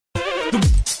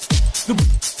In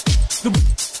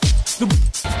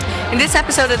this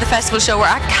episode of the festival show, we're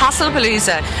at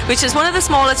Castlepalooza, which is one of the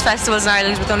smallest festivals in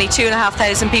Ireland with only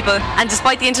 2,500 people. And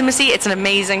despite the intimacy, it's an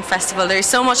amazing festival. There's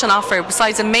so much on offer.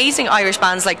 Besides amazing Irish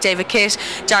bands like David Kitt,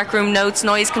 Darkroom Notes,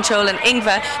 Noise Control and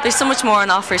Imtv, there's so much more on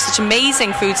offer. Such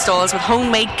amazing food stalls with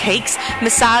homemade cakes,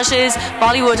 massages,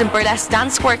 Bollywood and burlesque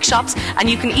dance workshops, and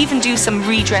you can even do some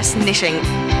redress knitting.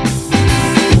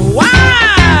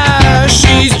 Why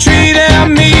she's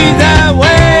treating me that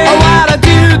way? Oh, what I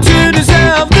do to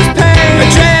deserve this pain? I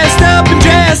dressed up and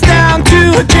dressed down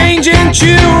to a change in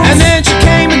tune, and then she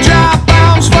came and dropped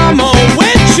bombs from a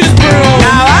witch's broom.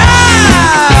 Now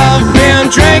I've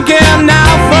been drinking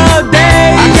now for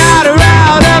days. I got her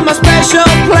out of my special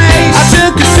place. I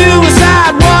took a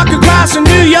suicide walk across a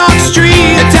New York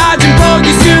street, dodging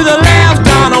bogeys to the left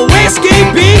on a whiskey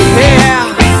beat.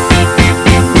 Yeah.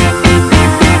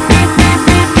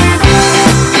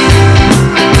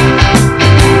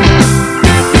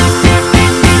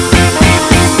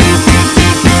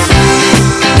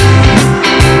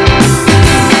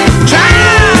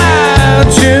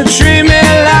 Treat me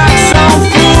like some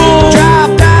fool.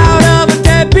 Dropped out of a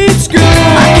deadbeat school.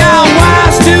 I got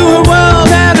wise to her world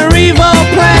and her evil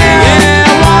plan. Yeah,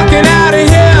 I'm walking out of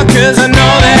here cause I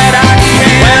know that I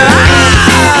can. Well,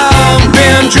 I've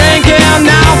been drinking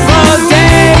now for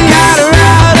days. Got her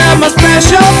out of my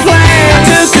special plan. I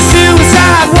took a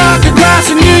suicide walk across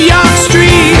a New York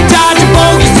street, dodging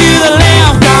bogeys to the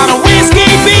left on a whiskey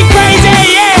beat. Crazy,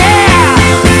 yeah.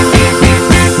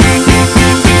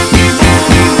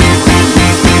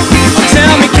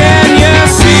 Tell me, can you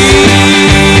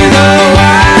see the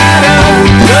white of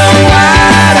her eyes?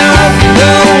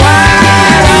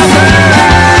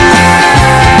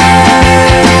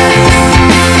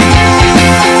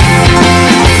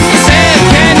 I said,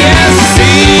 can you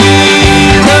see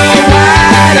the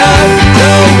white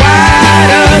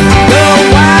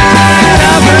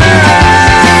of her eyes?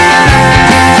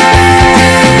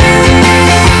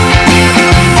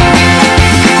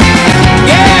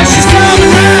 Yeah, she's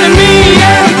coming round to me.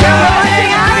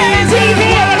 Imtv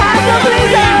at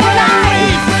Castlepalooza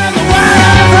live. From the white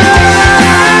of her eyes.